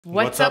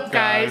What's up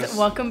guys?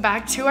 Welcome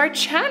back to our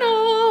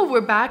channel.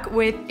 We're back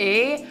with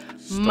a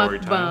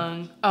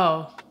mukbang.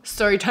 Oh,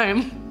 story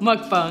time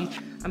mukbang.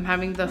 I'm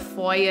having the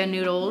HAWAI'I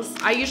noodles.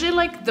 I usually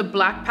like the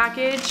black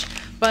package,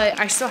 but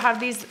I still have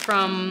these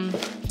from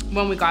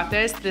when we got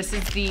this. This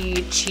is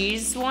the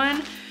cheese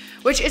one,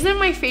 which isn't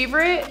my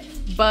favorite,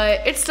 but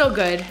it's still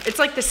good. It's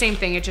like the same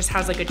thing, it just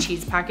has like a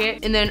cheese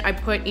packet. And then I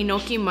put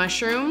enoki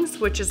mushrooms,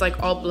 which is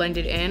like all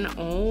blended in.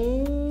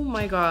 Oh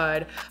my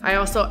God. I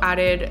also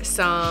added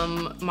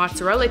some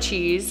mozzarella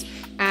cheese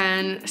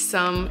and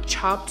some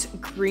chopped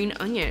green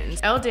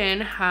onions.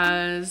 Eldon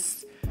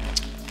has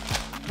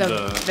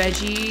the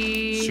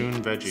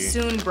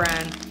Soon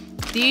brand.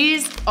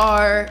 These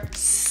are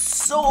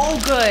so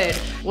good.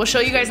 We'll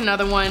show you guys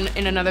another one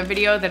in another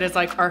video that is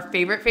like our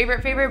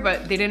favorite,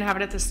 but they didn't have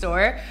it at the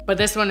store. But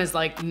this one is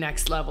like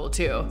next level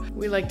too.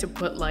 We like to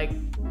put like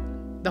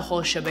the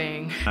whole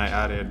shebang. I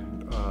added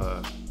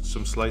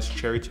some sliced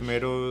cherry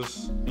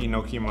tomatoes,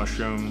 enoki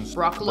mushrooms,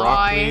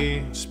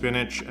 broccoli,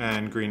 spinach,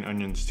 and green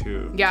onions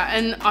too. Yeah,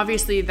 and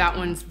obviously that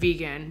one's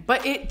vegan,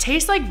 but it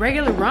tastes like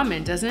regular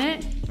ramen, doesn't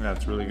it? Yeah,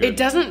 it's really good. It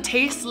doesn't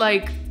taste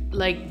like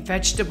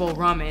vegetable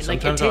ramen. Sometimes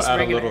like it tastes I'll add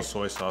regular. a little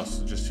soy sauce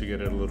just to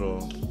get it a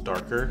little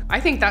darker. I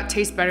think that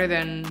tastes better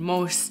than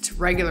most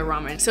regular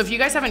ramen. So if you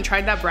guys haven't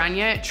tried that brand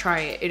yet,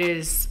 try it. It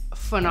is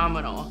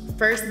phenomenal.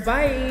 First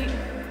bite.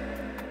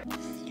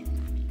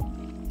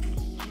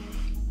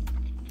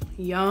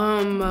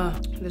 Yum.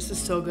 This is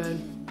so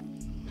good.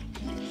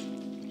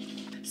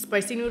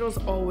 Spicy noodles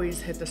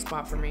always hit the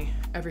spot for me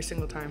every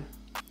single time.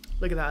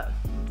 Look at that.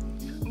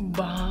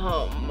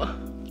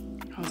 Bomb.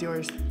 How's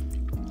yours?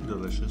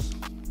 Delicious.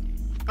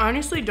 I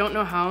honestly don't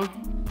know how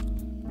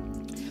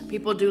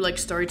people do like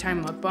story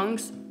time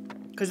mukbangs,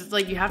 because it's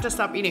like you have to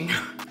stop eating.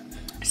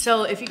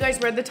 So if you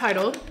guys read the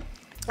title,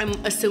 I'm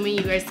assuming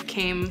you guys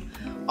came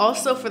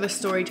also for the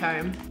story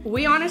time.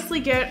 We honestly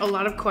get a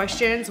lot of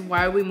questions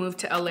why we moved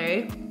to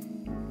LA.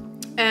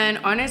 And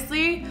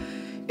honestly,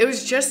 it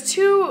was just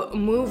to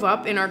move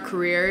up in our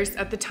careers.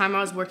 At the time I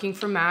was working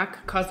for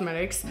MAC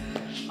Cosmetics,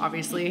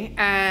 obviously,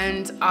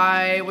 and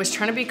I was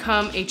trying to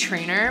become a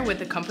trainer with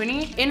the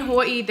company. In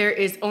Hawaii, there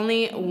is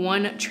only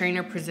one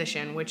trainer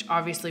position, which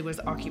obviously was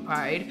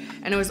occupied.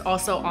 And it was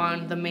also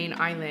on the main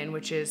island,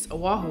 which is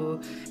Oahu,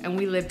 and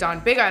we lived on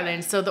Big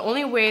Island. So the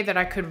only way that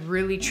I could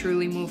really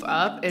truly move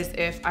up is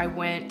if I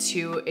went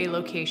to a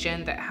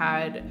location that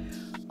had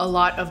a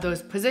lot of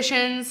those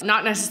positions,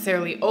 not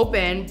necessarily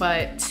open,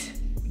 but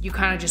you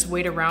kind of just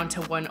wait around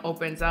till one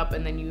opens up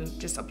and then you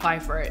just apply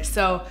for it.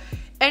 So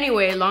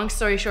anyway, long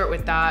story short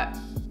with that,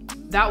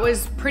 that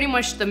was pretty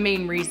much the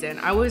main reason.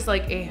 I was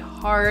like a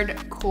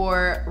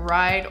hardcore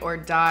ride or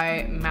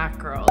die Mac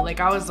girl. Like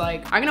I was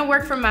like, I'm gonna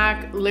work for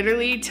Mac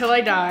literally till I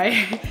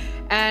die.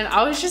 And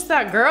I was just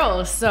that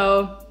girl.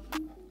 So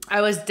I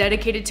was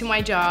dedicated to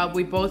my job.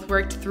 We both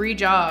worked 3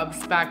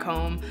 jobs back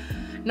home.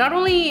 Not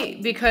only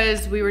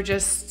because we were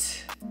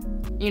just,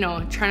 you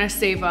know, trying to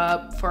save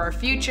up for our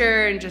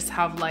future and just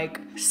have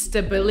like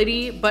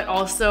stability, but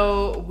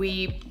also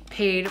we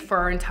paid for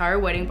our entire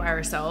wedding by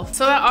ourselves.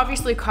 So that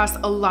obviously costs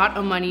a lot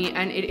of money,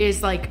 and it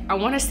is like, I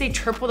wanna say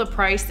triple the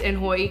price in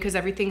Hawaii because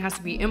everything has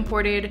to be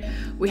imported.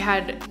 We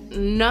had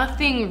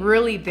nothing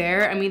really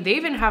there. I mean, they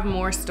even have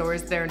more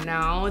stores there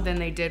now than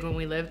they did when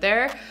we lived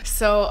there.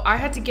 So I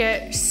had to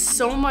get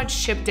so much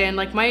shipped in.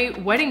 Like my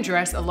wedding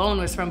dress alone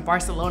was from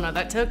Barcelona.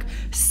 That took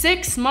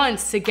 6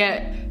 months to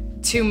get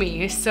to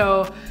me.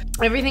 So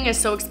everything is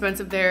so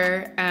expensive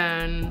there,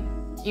 and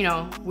you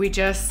know, we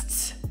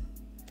just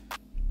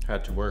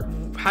had to work,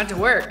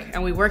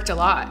 and we worked a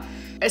lot.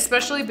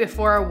 Especially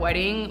before our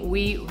wedding,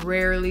 we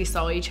rarely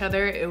saw each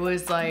other. It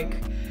was like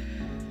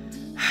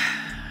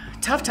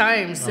tough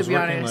times, to be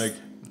honest. Like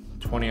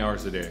 20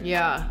 hours a day.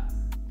 Yeah,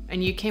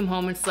 and you came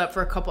home and slept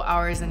for a couple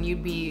hours and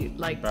you'd be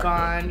like back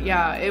gone. up.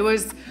 Yeah, it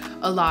was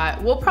a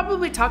lot. We'll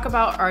probably talk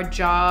about our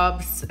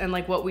jobs and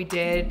like what we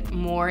did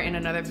more in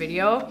another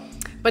video,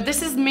 but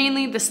this is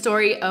mainly the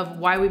story of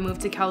why we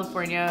moved to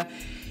California.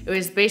 It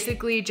was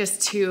basically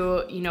just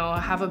to, you know,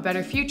 have a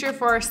better future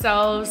for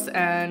ourselves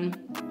and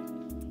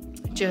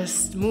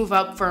just move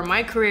up for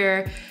my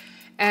career.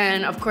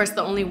 And of course,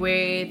 the only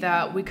way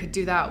that we could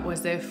do that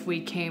was if we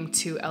came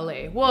to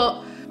LA.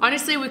 Well,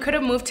 honestly, we could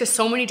have moved to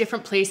so many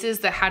different places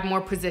that had more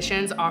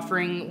positions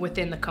offering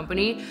within the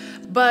company,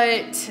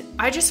 but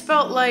I just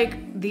felt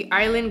like the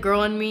island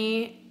girl in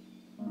me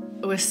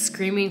was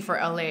screaming for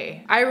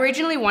LA. I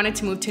originally wanted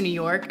to move to New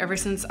York ever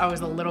since I was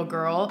a little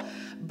girl,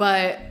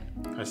 but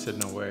I said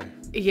no way.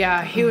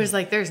 Yeah, he was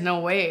like, there's no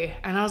way.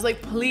 And I was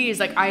like, please,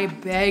 like I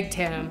begged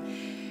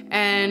him.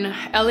 And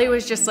LA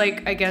was just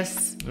like, I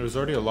guess. There was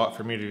already a lot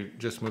for me to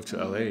just move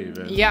to LA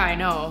even. Yeah, I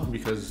know.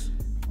 Because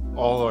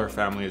all our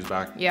family is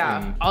back.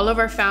 Yeah, all of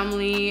our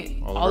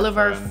family, all of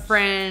our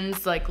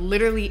friends, like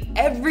literally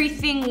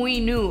everything we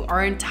knew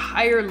our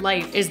entire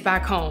life is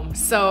back home.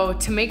 So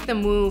to make the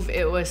move,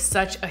 it was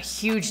such a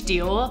huge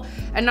deal.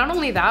 And not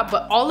only that,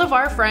 but all of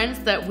our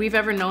friends that we've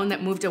ever known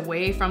that moved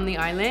away from the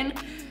island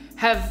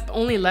have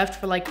only left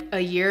for like a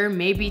year,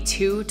 maybe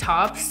 2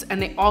 tops,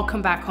 and they all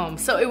come back home.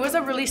 So it was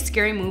a really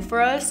scary move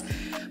for us,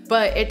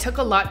 but it took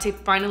a lot to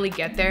finally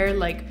get there.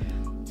 Like,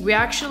 we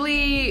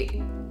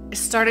actually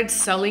started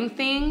selling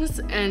things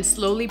and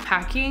slowly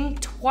packing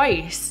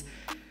twice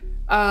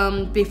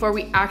before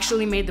we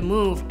actually made the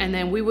move. And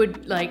then we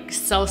would like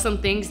sell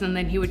some things, and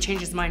then he would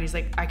change his mind. He's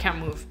like, I can't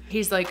move.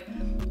 He's like,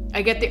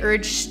 I get the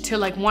urge to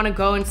like want to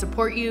go and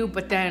support you,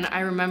 but then I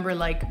remember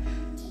like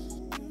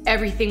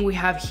everything we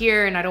have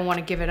here and I don't want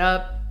to give it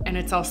up. And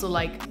it's also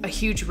like a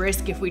huge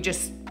risk if we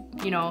just,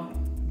 you know,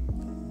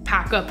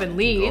 pack up and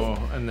leave. Oh,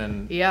 and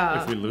then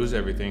if we lose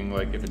everything,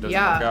 like if it doesn't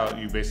work out,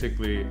 you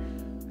basically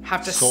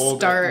have to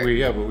start.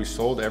 But we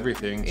sold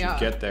everything to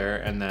get there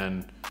and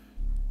then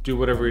do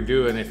whatever we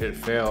do. And if it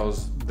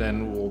fails,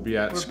 then we'll be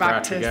at scratch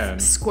back to again.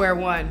 Square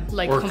one.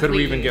 Like, or completely. Could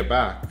we even get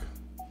back?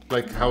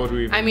 Like, how would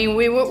we even... I mean,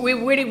 we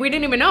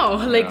didn't even know.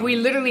 Like, we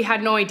literally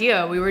had no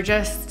idea. We were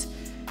just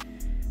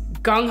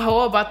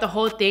gung-ho about the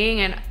whole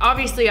thing. And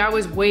obviously I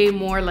was way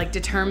more like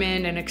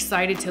determined and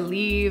excited to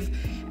leave.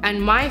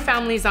 And my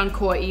family's on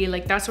Kauai,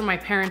 like that's where my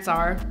parents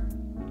are,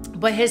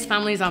 but his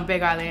family's on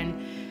Big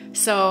Island.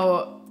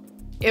 So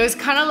it was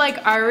kind of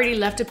like I already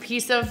left a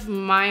piece of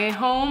my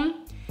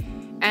home.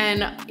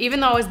 And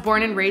even though I was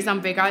born and raised on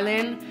Big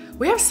Island,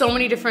 we have so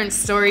many different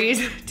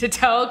stories to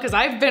tell because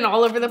I've been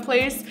all over the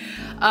place.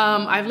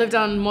 I've lived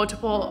on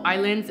multiple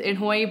islands in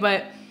Hawaii,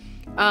 but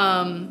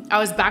I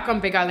was back on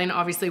Big Island,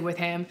 obviously with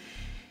him.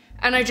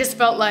 And I just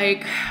felt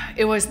like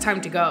it was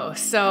time to go.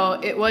 So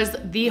it was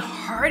the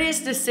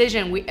hardest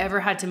decision we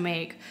ever had to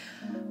make,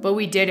 but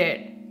we did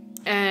it.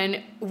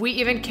 And we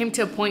even came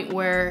to a point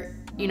where,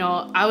 you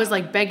know, I was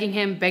like begging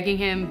him,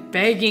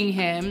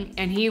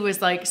 and he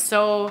was like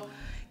so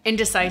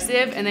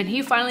indecisive. And then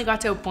he finally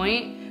got to a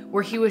point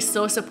where he was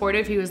so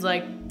supportive. He was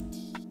like,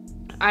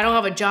 I don't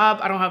have a job,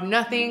 I don't have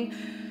nothing.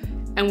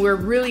 And we're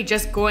really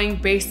just going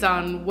based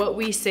on what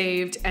we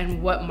saved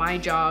and what my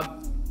job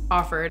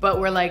offered. But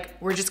we're like,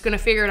 we're just gonna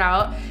figure it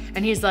out.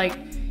 And he's like,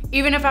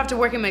 even if I have to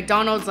work at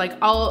McDonald's, like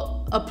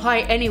I'll apply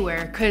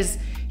anywhere, because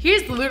he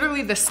is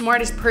literally the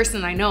smartest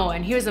person I know.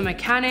 And he was a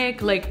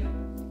mechanic, like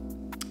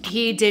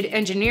he did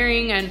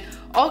engineering and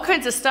all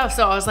kinds of stuff.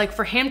 So I was like,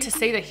 for him to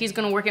say that he's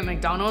gonna work at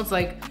McDonald's,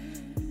 like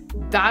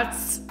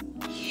that's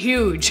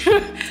huge.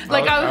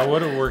 Like I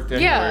would have worked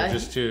anywhere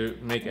just to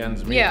make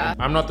ends meet. Yeah.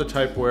 I'm not the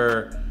type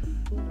where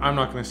I'm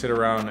not gonna sit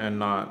around and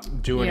not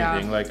do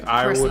anything. Like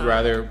I would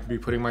rather be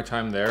putting my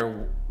time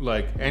there,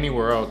 like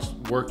anywhere else,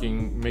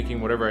 working, making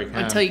whatever I can.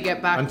 Until you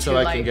get back until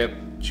I can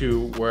get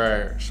to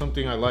where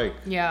something I like.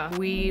 Yeah.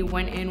 We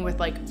went in with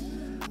like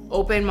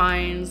open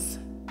minds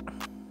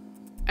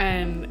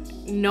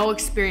and no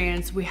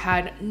experience. We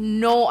had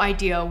no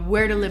idea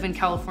where to live in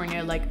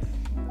California, like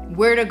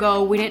where to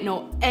go. We didn't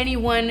know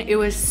anyone. It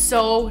was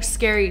so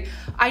scary.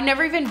 I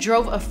never even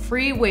drove a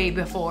freeway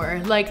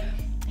before. Like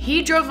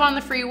he drove on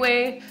the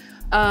freeway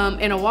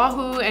in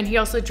Oahu, and he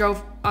also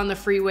drove on the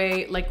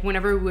freeway like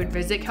whenever we would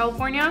visit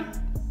California.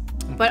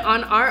 But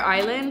on our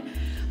island,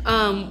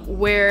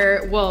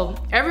 everywhere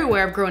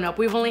I've grown up,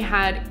 we've only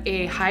had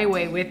a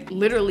highway with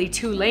literally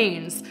 2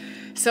 lanes.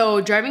 So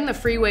driving the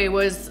freeway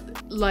was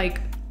like,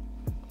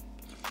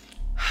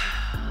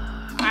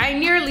 I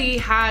nearly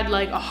had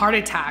like a heart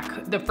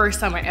attack the first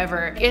time I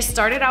ever. It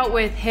started out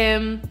with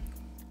him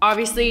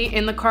obviously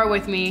in the car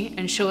with me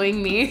and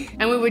showing me,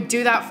 and we would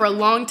do that for a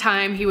long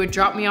time. He would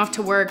drop me off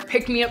to work,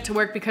 pick me up to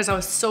work, because I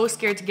was so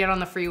scared to get on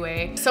the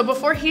freeway. So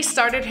before he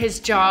started his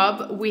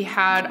job, we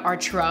had our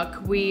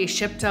truck. We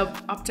shipped up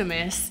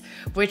Optimus,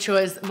 which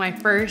was my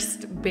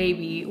first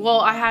baby.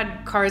 Well, I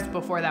had cars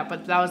before that,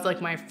 but that was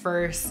like my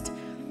first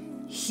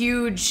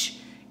huge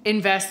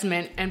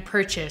investment and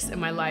purchase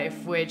in my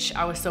life, which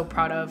I was so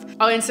proud of.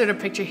 I'll insert a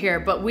picture here,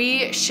 but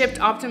we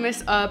shipped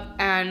Optimus up,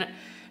 and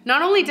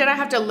not only did I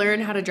have to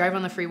learn how to drive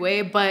on the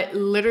freeway, but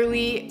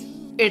literally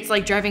it's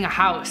like driving a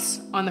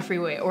house on the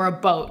freeway or a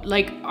boat.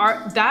 Like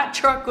that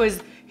truck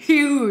was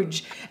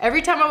huge.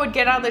 Every time I would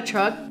get out of the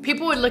truck,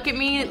 people would look at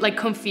me like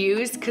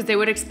confused because they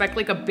would expect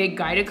like a big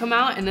guy to come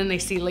out, and then they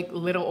see like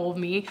little old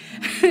me.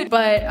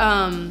 But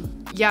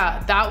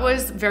yeah, that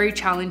was very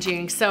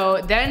challenging.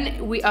 So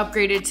then we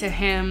upgraded to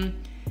him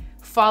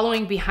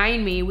following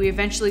behind me. We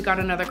eventually got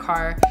another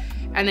car,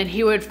 and then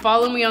he would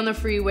follow me on the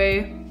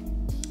freeway.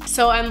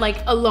 So I'm like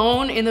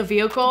alone in the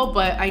vehicle,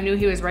 but I knew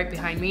he was right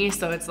behind me.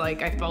 So it's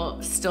like, I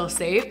felt still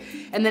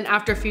safe. And then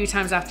after a few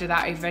times after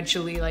that, I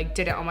eventually like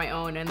did it on my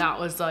own. And that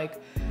was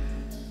like,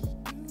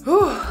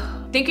 whew.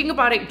 Thinking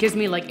about it gives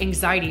me like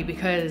anxiety,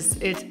 because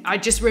I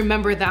just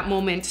remember that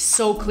moment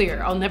so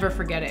clear. I'll never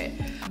forget it.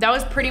 That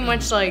was pretty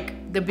much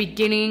like the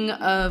beginning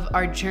of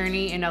our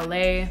journey in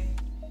LA.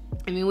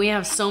 I mean, we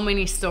have so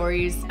many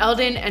stories.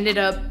 Eldon ended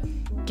up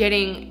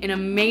getting an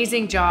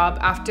amazing job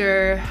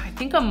after I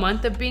think a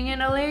month of being in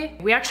LA.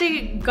 We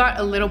actually got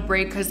a little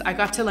break because I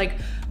got to like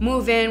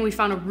move in. We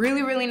found a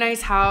really, really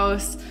nice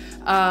house.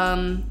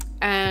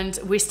 And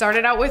we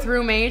started out with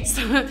roommates.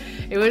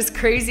 It was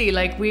crazy.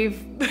 Like we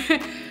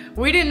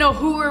didn't know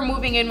who we were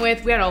moving in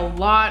with. We had a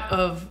lot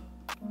of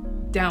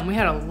Damn, we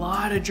had a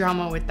lot of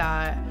drama with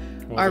that.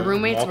 Our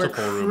roommates were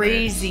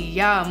crazy.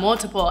 Yeah,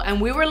 multiple. And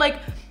we were like,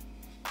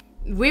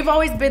 we've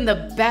always been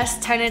the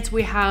best tenants.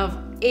 We have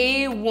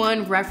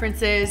A1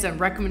 references and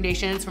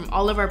recommendations from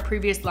all of our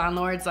previous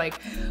landlords. Like,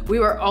 we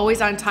were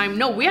always on time.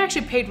 No, we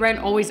actually paid rent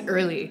always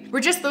early. We're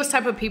just those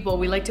type of people.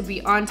 We like to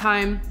be on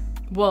time.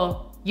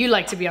 Well, you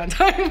like to be on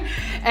time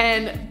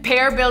and pay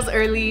our bills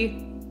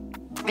early.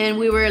 And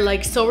we were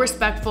like so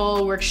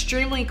respectful. We're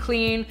extremely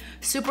clean,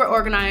 super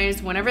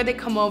organized. Whenever they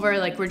come over,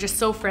 like, we're just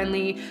so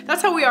friendly.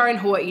 That's how we are in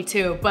Hawaii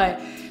too.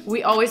 But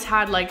we always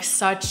had like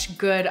such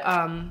good,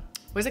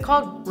 what's it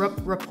called?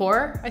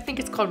 Rapport? I think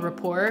it's called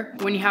rapport.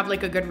 When you have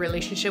like a good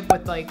relationship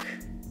with like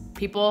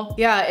people.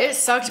 Yeah, it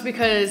sucked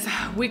because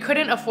we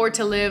couldn't afford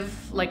to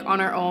live like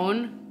on our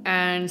own.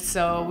 And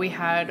so we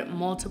had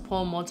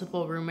multiple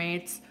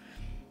roommates.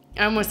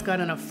 I almost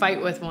got in a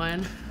fight with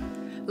one.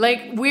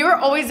 Like, we were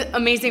always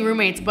amazing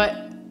roommates,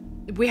 but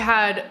we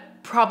had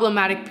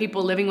problematic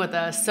people living with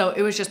us. So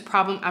it was just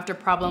problem after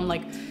problem.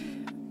 Like,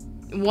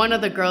 one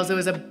of the girls, it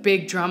was a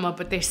big drama,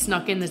 but they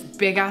snuck in this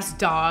big ass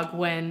dog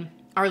when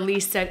our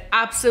lease said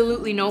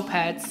absolutely no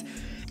pets.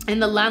 And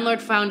the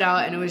landlord found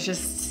out, and it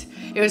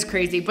was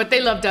crazy. But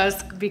they loved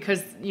us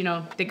because, you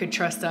know, they could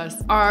trust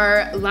us.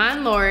 Our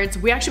landlords,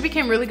 we actually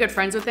became really good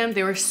friends with them.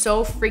 They were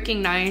so freaking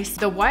nice.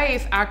 The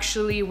wife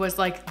actually was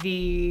like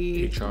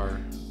the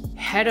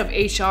head of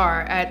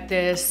HR at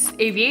this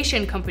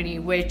aviation company,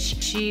 which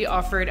she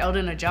offered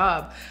Eldon a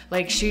job.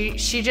 Like, she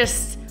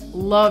just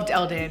loved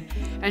Eldon.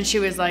 And she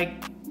was like,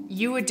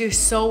 you would do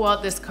so well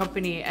at this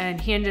company.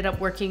 And he ended up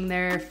working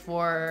there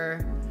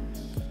for,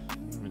 I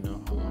don't even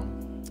know how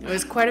long. It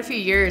was quite a few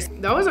years.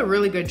 That was a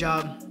really good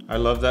job. I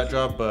love that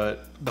job,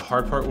 but the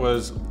hard part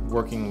was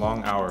working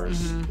long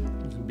hours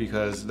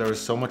because there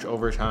was so much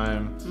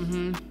overtime.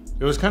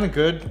 It was kind of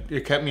good.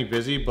 It kept me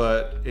busy,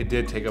 but it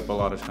did take up a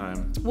lot of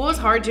time. Well, it was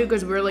hard too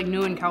because we were like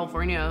new in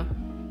California,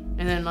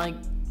 and then like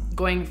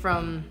going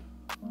from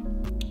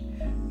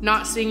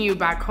not seeing you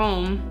back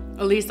home,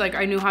 at least like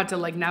I knew how to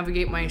like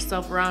navigate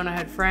myself around. I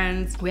had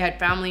friends, we had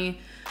family,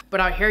 but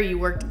out here you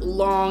worked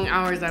long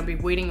hours. I'd be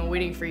waiting and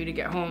waiting for you to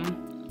get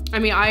home. I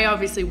mean, I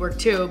obviously worked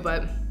too,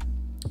 but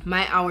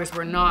my hours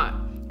were not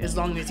as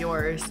long as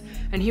yours.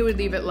 And he would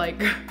leave at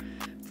like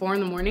 4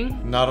 in the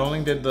morning. Not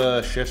only did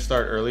the shift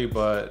start early,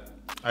 but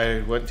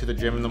I went to the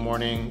gym in the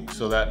morning,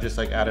 so that just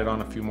like added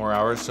on a few more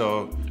hours.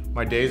 So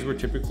my days were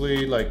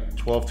typically like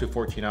 12 to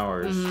 14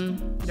 hours.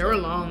 They were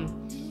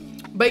long.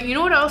 But you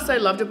know what else I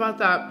loved about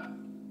that?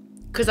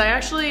 Because I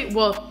actually,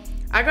 well,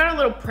 I got a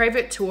little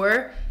private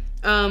tour.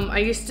 I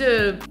used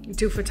to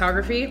do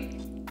photography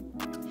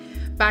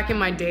back in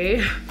my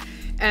day.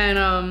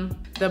 And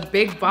the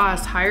big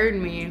boss hired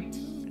me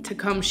to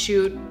come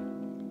shoot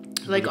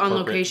like on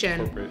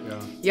location.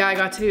 Yeah, I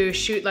got to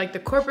shoot like the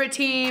corporate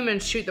team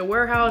and shoot the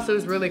warehouse. It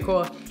was really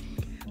cool.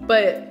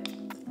 But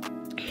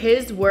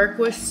his work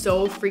was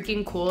so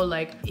freaking cool.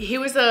 Like, he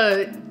was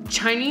a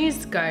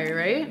Chinese guy,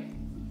 right?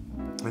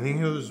 I think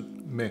he was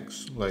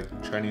mixed, like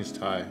Chinese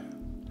Thai.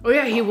 Oh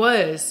yeah, he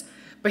was.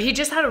 But he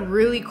just had a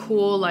really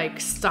cool like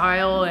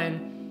style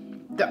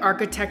and the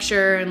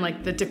architecture and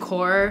like the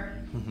decor.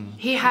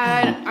 He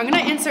had, I'm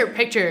gonna insert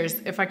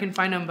pictures if I can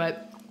find them,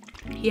 but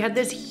he had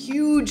this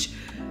huge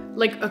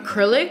like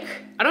acrylic.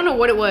 I don't know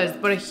what it was,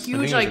 but a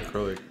huge like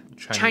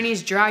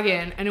Chinese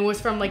dragon. And it was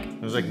from like,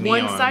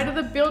 one side of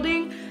the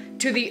building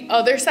to the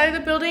other side of the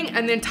building,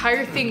 and the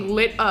entire thing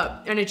lit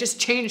up, and it just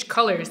changed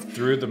colors.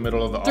 Through the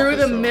middle of the office. Through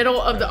the middle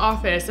of the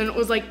office. And it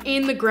was like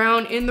in the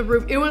ground, in the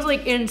roof. It was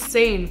like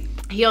insane.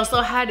 He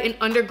also had an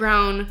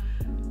underground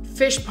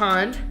fish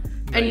pond.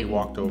 And you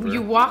walked over.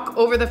 You walk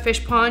over the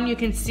fish pond, you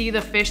can see the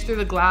fish through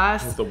the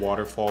glass. With the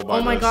waterfall by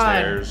the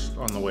stairs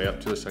on the way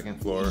up to the second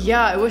floor.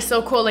 Yeah, it was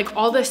so cool. Like,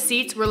 all the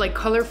seats were like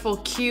colorful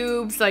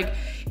cubes. Like,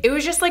 it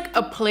was just like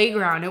a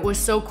playground. It was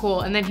so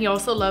cool. And then he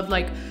also loved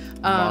like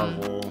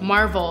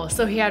Marvel.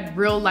 So he had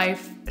real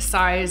life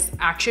size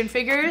action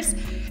figures.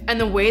 And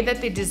the way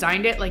that they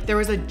designed it, like, there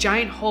was a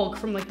giant Hulk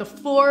from like the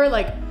floor,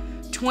 like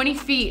 20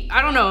 feet.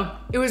 I don't know.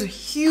 It was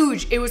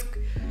huge. It was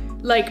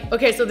like,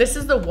 okay, so this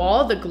is the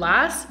wall, the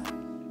glass.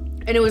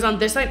 And it was on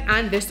this side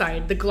and this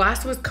side. The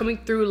glass was coming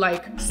through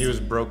like... He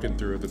was broken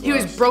through the glass. He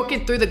was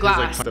broken through the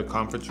glass. Like, the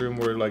conference room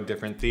were like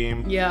different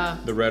theme. Yeah.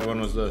 The red one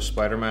was the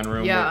Spider-Man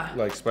room. Yeah. With,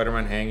 like,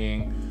 Spider-Man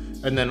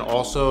hanging. And then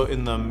also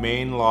in the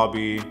main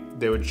lobby,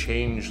 they would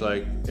change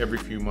like every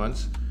few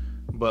months.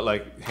 But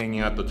like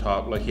hanging at the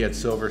top, like he had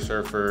Silver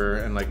Surfer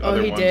and like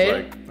other ones.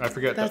 Did? Like, I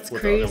forget. That's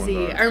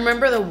crazy. I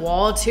remember the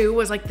wall too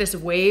was like this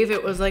wave.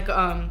 It was like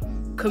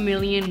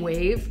chameleon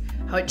wave.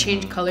 How it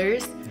changed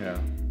colors. Yeah.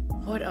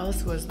 What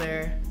else was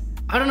there?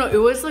 I don't know. It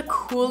was the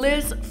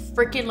coolest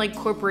freaking like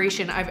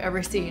corporation I've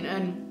ever seen.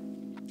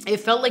 And it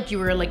felt like you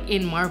were like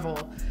in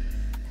Marvel.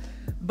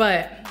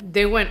 But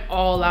they went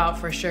all out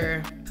for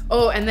sure.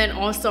 Oh, and then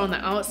also on the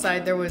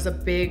outside, there was a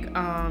big,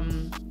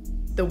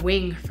 the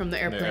wing from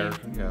the airplane.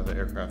 The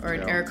aircraft or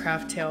tail. An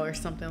aircraft tail or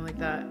something like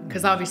that.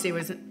 Because obviously it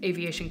was an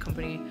aviation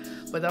company.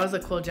 But that was a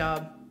cool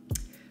job.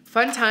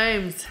 Fun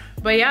times.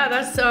 But yeah,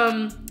 that's...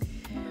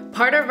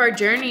 part of our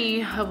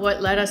journey of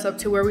what led us up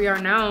to where we are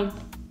now.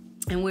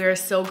 And we are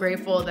so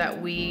grateful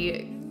that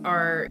we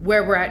are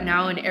where we're at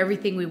now and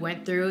everything we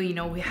went through. You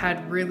know, we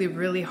had really,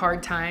 really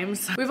hard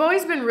times. We've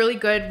always been really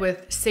good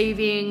with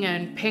saving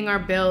and paying our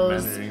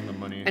bills. Managing the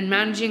money. And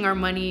managing our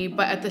money.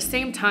 But at the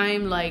same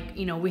time, like,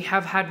 you know, we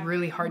have had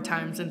really hard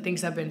times and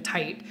things have been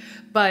tight.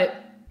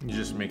 But you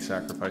just make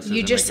sacrifices.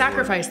 You just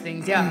sacrifice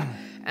things, yeah.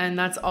 And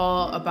that's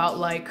all about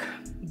like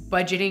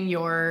budgeting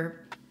your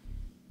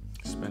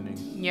spending.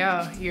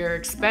 Yeah, your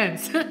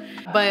expense.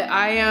 But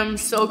I am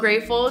so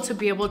grateful to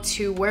be able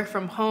to work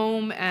from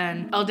home,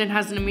 and Eldon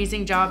has an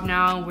amazing job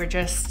now.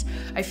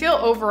 I feel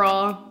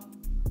overall,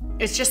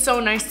 it's just so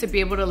nice to be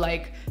able to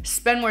like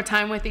spend more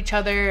time with each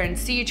other and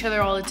see each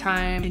other all the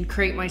time and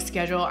create my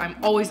schedule. I'm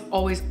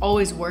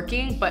always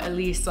working, but at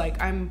least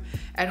like I'm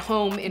at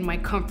home in my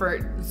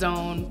comfort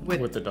zone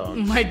with the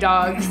dogs. My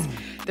dogs.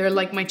 They're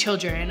like my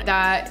children.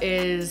 That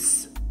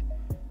is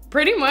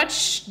pretty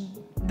much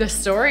the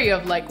story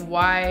of like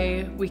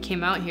why we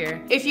came out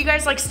here. If you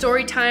guys like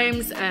story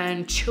times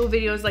and chill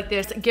videos like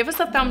this, give us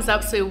a thumbs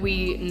up so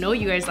we know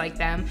you guys like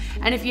them.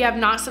 And if you have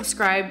not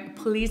subscribed,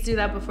 please do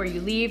that before you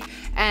leave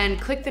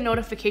and click the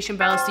notification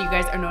bell so you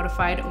guys are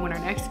notified when our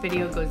next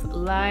video goes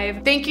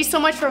live. Thank you so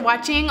much for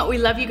watching. We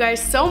love you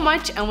guys so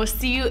much and we'll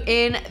see you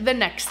in the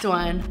next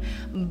one.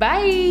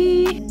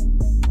 Bye.